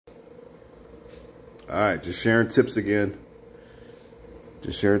All right, just sharing tips again. I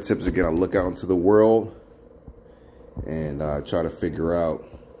look out into the world and try to figure out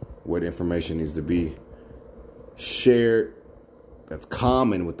what information needs to be shared that's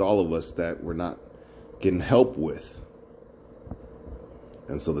common with all of us that we're not getting help with.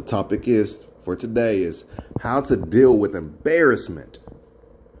 And so the topic for today is how to deal with embarrassment.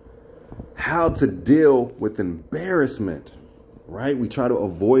 How to deal with embarrassment, right? We try to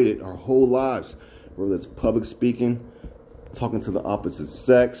avoid it our whole lives, whether it's public speaking, talking to the opposite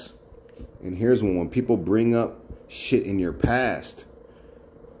sex. And here's when people bring up shit in your past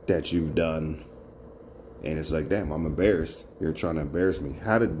that you've done, and it's like, damn, I'm embarrassed. You're trying to embarrass me.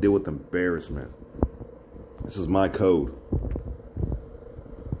 How to deal with embarrassment. This is my code.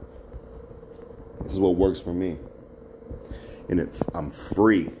 This is what works for me. And I'm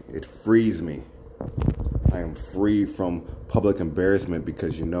free. It frees me. I am free from public embarrassment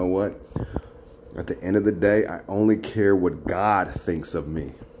because you know what? At the end of the day, I only care what God thinks of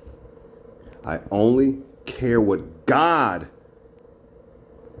me. I only care what God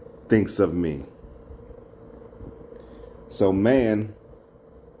thinks of me. So, man,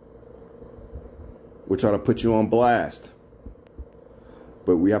 we're trying to put you on blast.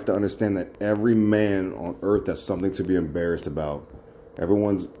 But we have to understand that every man on earth has something to be embarrassed about.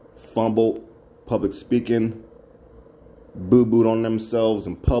 Everyone's fumbled public speaking, boo-booed on themselves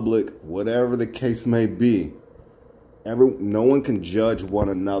in public, whatever the case may be. No one can judge one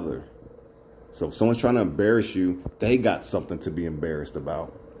another. So if someone's trying to embarrass you, they got something to be embarrassed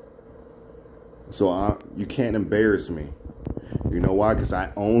about. So you can't embarrass me. You know why? Because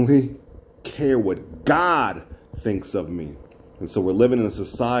I only care what God thinks of me. And so we're living in a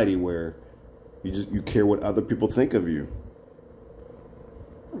society where you care what other people think of you.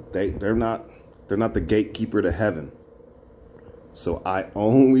 They're not the gatekeeper to heaven. So I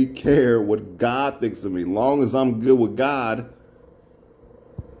only care what God thinks of me. Long as I'm good with God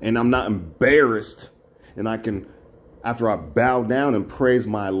and I'm not embarrassed, and I can, after I bow down and praise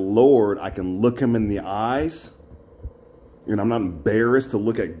my Lord, I can look him in the eyes, and I'm not embarrassed to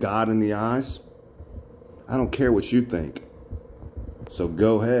look at God in the eyes. I don't care what you think. So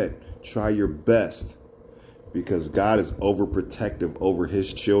go ahead, try your best, because God is overprotective over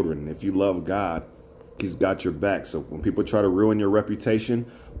his children. And if you love God, he's got your back. So when people try to ruin your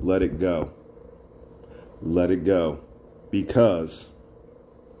reputation, let it go. Let it go, because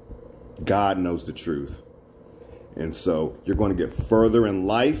God knows the truth. And so you're going to get further in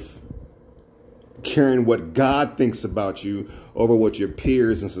life caring what God thinks about you over what your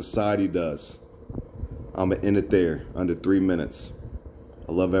peers in society does. I'm going to end it there under 3 minutes.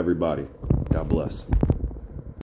 I love everybody. God bless.